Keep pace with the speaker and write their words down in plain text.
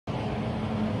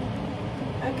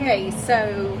Okay,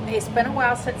 so it's been a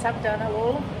while since I've done a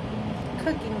little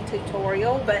cooking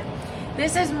tutorial, but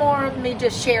this is more of me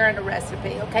just sharing a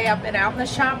recipe. Okay, I've been out in the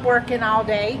shop working all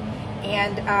day,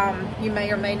 and you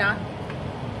may or may not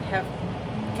have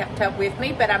kept up with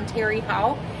me, but I'm Terry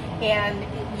Hall, and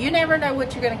you never know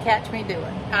what you're going to catch me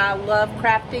doing. I love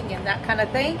crafting and that kind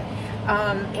of thing,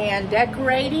 and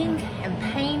decorating and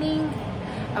painting,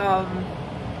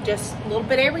 just a little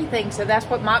bit of everything. So that's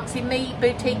what Moxie Meat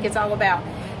Boutique is all about.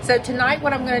 So tonight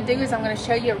what I'm going to do is I'm going to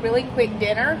show you a really quick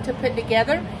dinner to put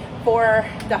together for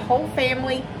the whole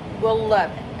family. Will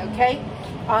love it, okay?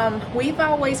 We've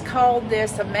always called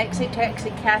this a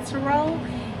Mexitexi casserole,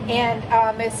 and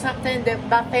it's something that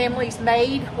my family's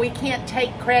made. We can't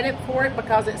take credit for it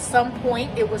because at some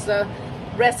point it was a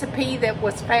recipe that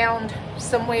was found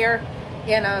somewhere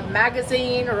in a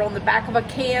magazine or on the back of a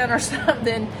can or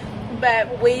something,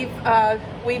 but we've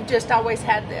just always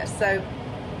had this. So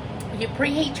you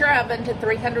preheat your oven to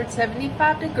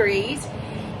 375 degrees,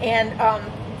 and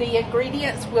the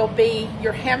ingredients will be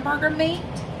your hamburger meat.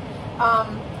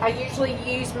 I usually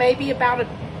use maybe about a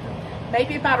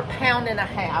pound and a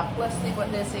half. Let's see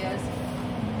what this is.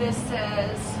 This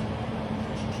says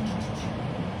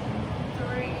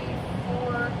 3,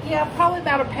 4, yeah, probably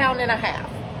about a pound and a half.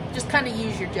 Just kind of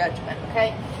use your judgment,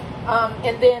 okay?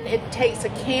 And then it takes a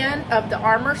can of the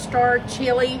Armour Star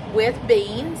chili with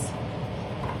beans,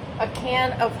 a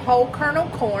can of whole kernel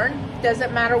corn,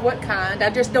 doesn't matter what kind.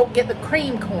 I just don't get the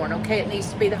cream corn, okay? It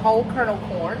needs to be the whole kernel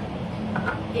corn.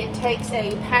 It takes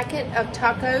a packet of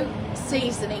taco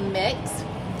seasoning mix.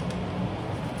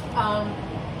 I've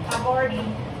already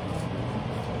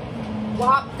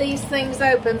lopped these things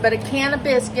open, but a can of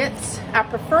biscuits. I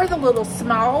prefer the little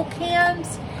small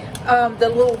cans, the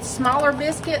little smaller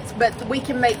biscuits, but we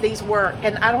can make these work.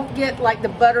 And I don't get like the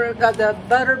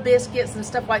butter biscuits and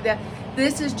stuff like that.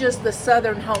 This is just the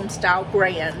Southern home style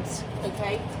brands,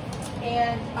 okay?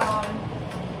 And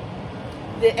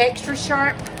the extra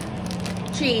sharp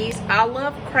cheese. I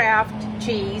love Kraft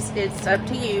cheese. It's up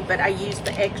to you, but I use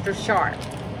the extra sharp.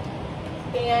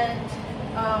 And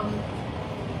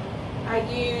I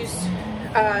use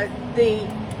the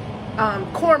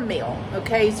cornmeal,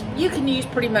 okay? So you can use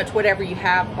pretty much whatever you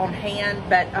have on hand,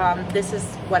 but this is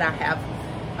what I have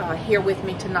here with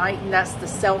me tonight, and that's the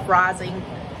self-rising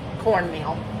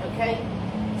cornmeal, okay?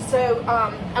 So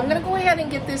I'm gonna go ahead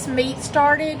and get this meat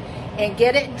started and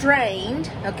get it drained,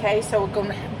 okay? So we're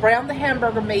gonna brown the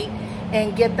hamburger meat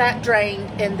and get that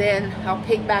drained, and then I'll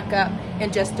pick back up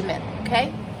in just a minute,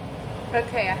 okay?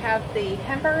 Okay, I have the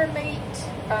hamburger meat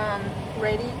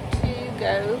ready to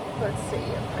go. Let's see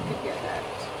if I can get that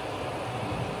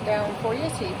down for you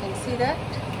so you can see that.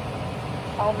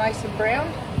 All nice and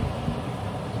brown.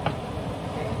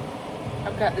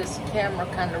 I've got this camera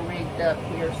kind of rigged up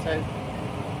here, so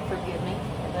forgive me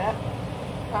for that.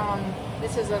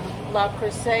 This is a La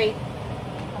Crusade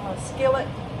skillet.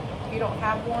 If you don't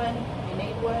have one, you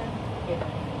need one. It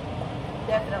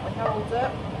definitely holds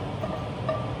up,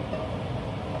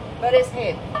 but it's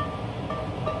heavy.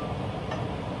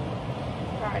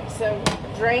 Alright, so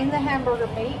drain the hamburger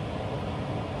meat.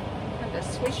 Kind of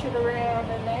swish it around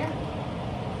in there.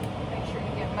 Make sure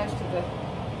you get most of the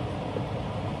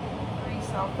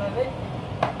off of it.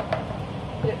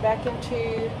 Put it back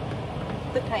into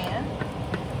the pan.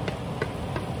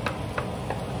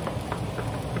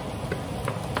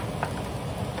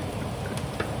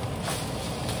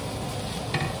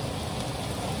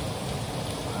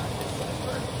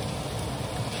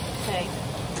 Okay.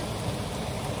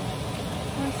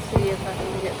 Let's see if I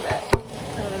can get that.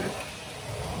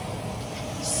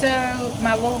 So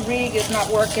my little rig is not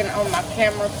working on my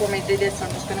camera for me to do this, so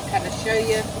I'm just going to kind of show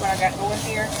you what I got going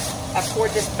here. I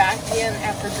poured this back in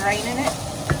after draining it,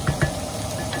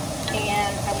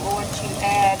 and I'm going to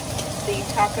add the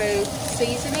taco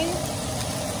seasoning.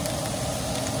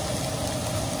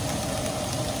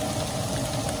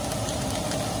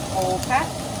 Whole pack.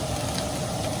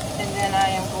 And then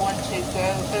I am going to go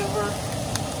over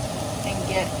and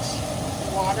get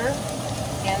water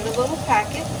in the little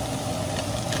packet.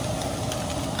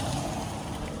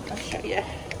 Show you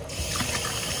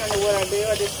kind of what I do.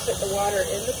 I just put the water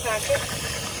in the packet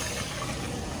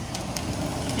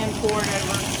and pour it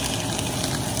over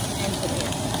into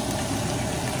there.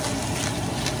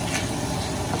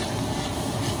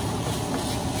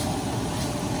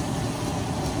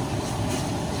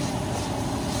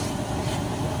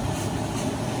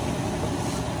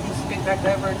 Just scoot back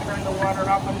over and turn the water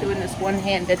off. I'm doing this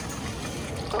one-handed.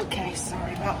 Okay,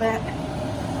 sorry about that.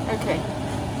 Okay.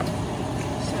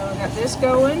 So I got this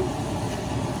going,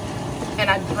 and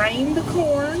I drained the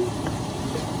corn.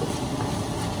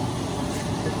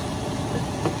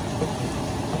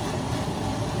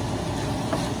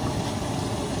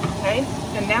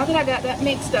 And now that I got that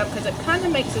mixed up, because it kind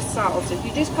of makes a sauce, if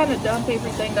you just kind of dump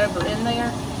everything over in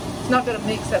there, it's not going to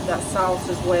mix up that sauce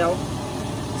as well.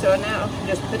 So now I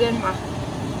just put in my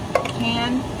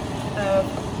can of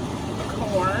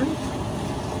corn.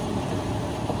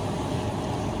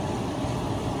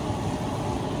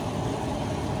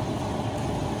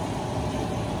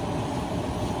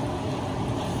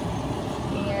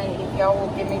 And if y'all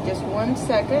will give me just 1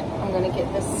 second, I'm going to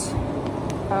get this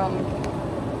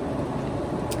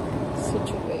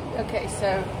situated. Okay,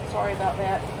 so sorry about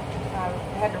that. I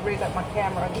had to rig up my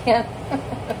camera again.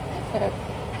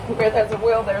 Where there's a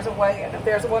will, there's a way, and if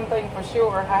there's one thing for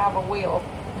sure, I have a will.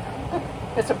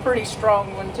 It's a pretty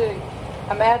strong one too.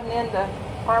 I'm adding in the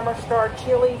Armor Star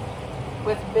chili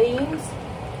with beans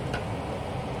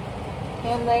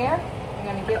in there. I'm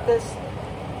going to get this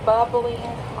bubbling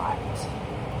hot.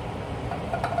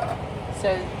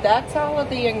 So that's all of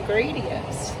the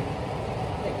ingredients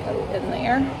that go in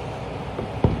there.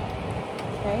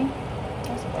 Okay,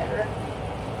 that's better.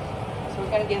 So we're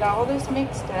going to get all this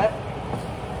mixed up.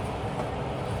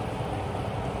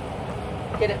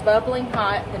 Get it bubbling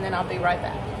hot, and then I'll be right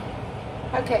back.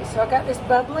 Okay, so I got this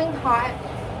bubbling hot,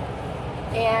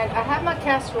 and I have my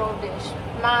casserole dish.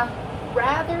 My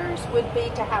rathers would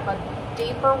be to have a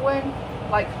deeper one,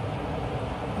 like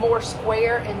more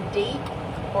square and deep,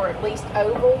 or at least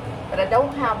oval, but I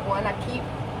don't have one. I keep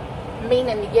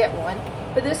meaning to get one,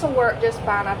 but this will work just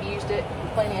fine. I've used it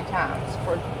plenty of times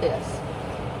for this.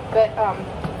 But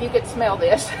if you could smell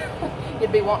this,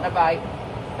 you'd be wanting a bite.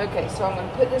 Okay, so I'm going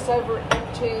to put this over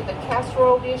into the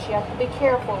casserole dish. You have to be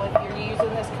careful if you're using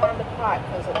this kind of pot,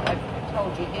 because like I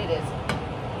told you, it is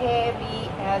heavy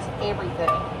as everything.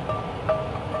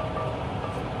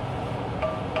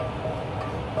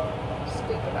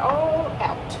 Scoop it all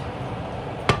out.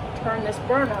 Turn this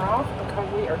burner off because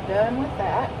we are done with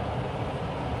that.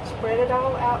 Spread it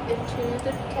all out into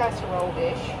the casserole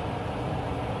dish.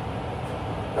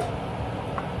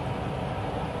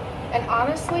 And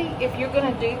honestly, if you're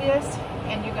going to do this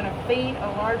and you're going to feed a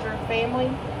larger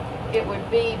family, it would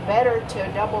be better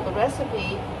to double the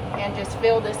recipe and just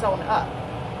fill this on up.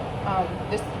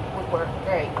 This would work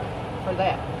great for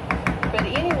that. But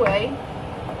anyway,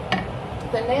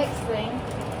 the next thing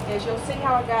is you'll see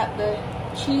how I got the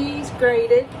cheese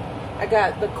grated. I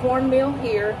got the cornmeal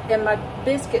here, and my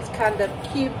biscuits kind of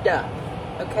cubed up,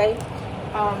 okay?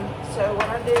 So what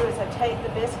I do is I take the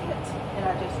biscuits and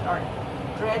I just start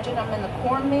dredging them in the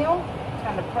cornmeal,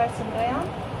 kind of press them down.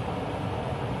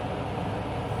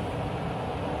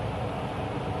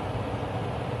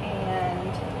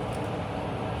 And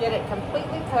get it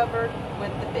completely covered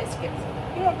with the biscuits.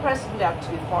 You don't press them down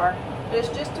too far, but it's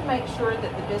just to make sure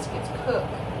that the biscuits cook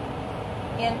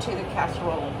into the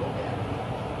casserole a little bit.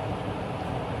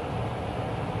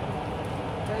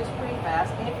 Goes pretty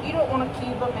fast. And if you don't want to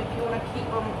cube them, if you want to keep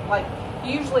them like,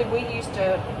 usually we used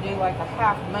to do like a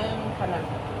half moon kind of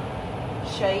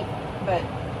shape, but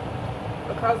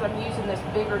because I'm using this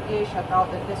bigger dish, I thought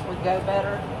that this would go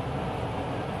better.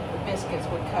 The biscuits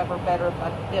would cover better if I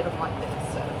did them like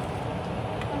this, so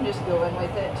I'm just going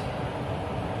with it.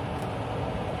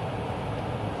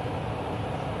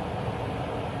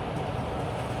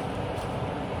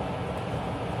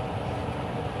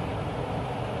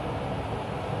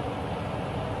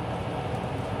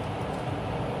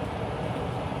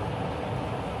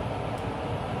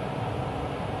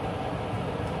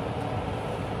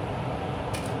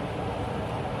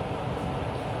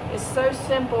 It's so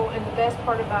simple, and the best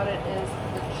part about it is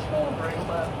the children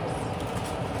love this.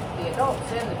 The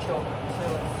adults and the children, so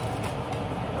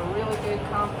it's a really good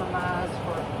compromise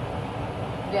for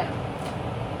dinner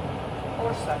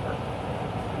or supper,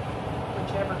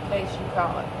 whichever case you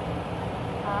call it.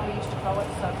 I used to call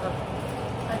it supper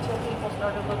until people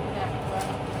started looking at me like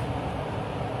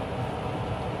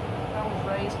I was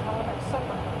raised calling it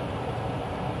supper.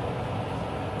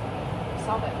 I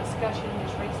saw that discussion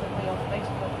just recently on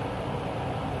Facebook.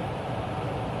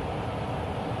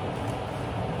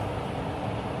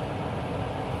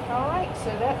 Alright, so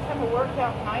that kind of worked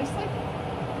out nicely.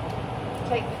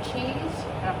 Take the cheese.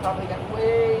 I probably got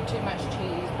way too much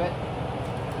cheese, but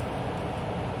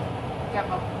got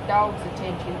my dog's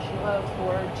attention. She loves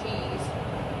boiled cheese.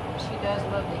 She does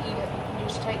love to eat it. You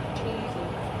just take the cheese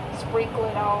and sprinkle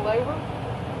it all over.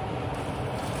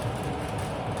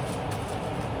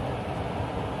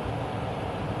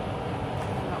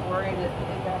 I'm not worried that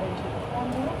it got into the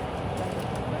cornmeal.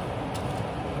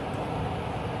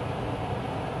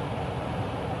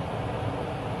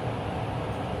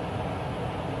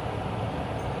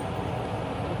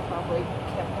 Probably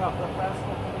kept out the rest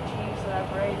of the cheese that I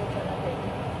grated, but I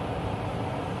didn't.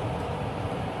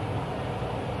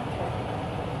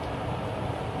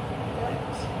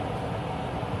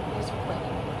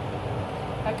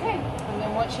 Okay, and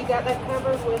then once you got that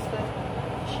covered with the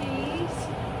cheese,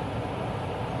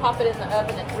 pop it in the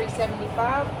oven at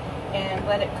 375 and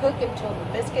let it cook until the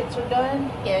biscuits are done.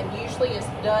 And usually it's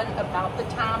done about the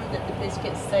time that the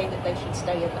biscuits say that they should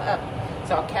stay in the oven.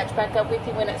 So I'll catch back up with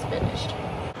you when it's finished.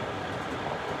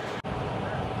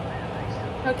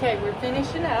 Okay, we're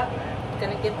finishing up. I'm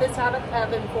gonna get this out of the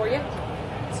oven for you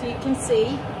so you can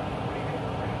see.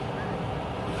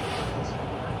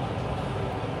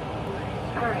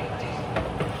 All right.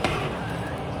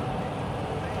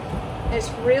 It's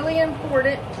really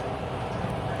important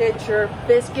that your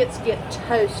biscuits get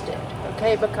toasted,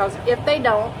 okay? Because if they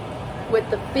don't, with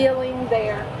the filling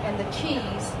there and the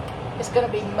cheese, it's going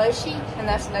to be mushy, and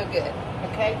that's no good,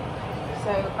 okay?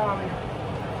 So,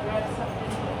 grab something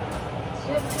to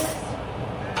dip this,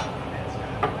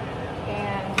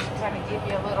 and kind of give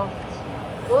you a little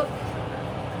look.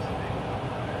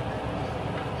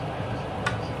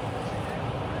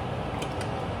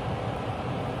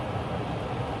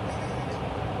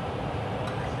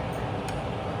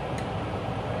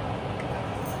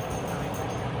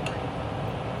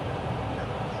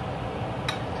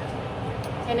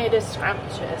 And it is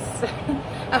scrumptious.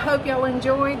 I hope y'all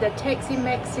enjoyed the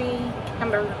Texi-Mexi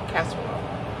hamburger casserole.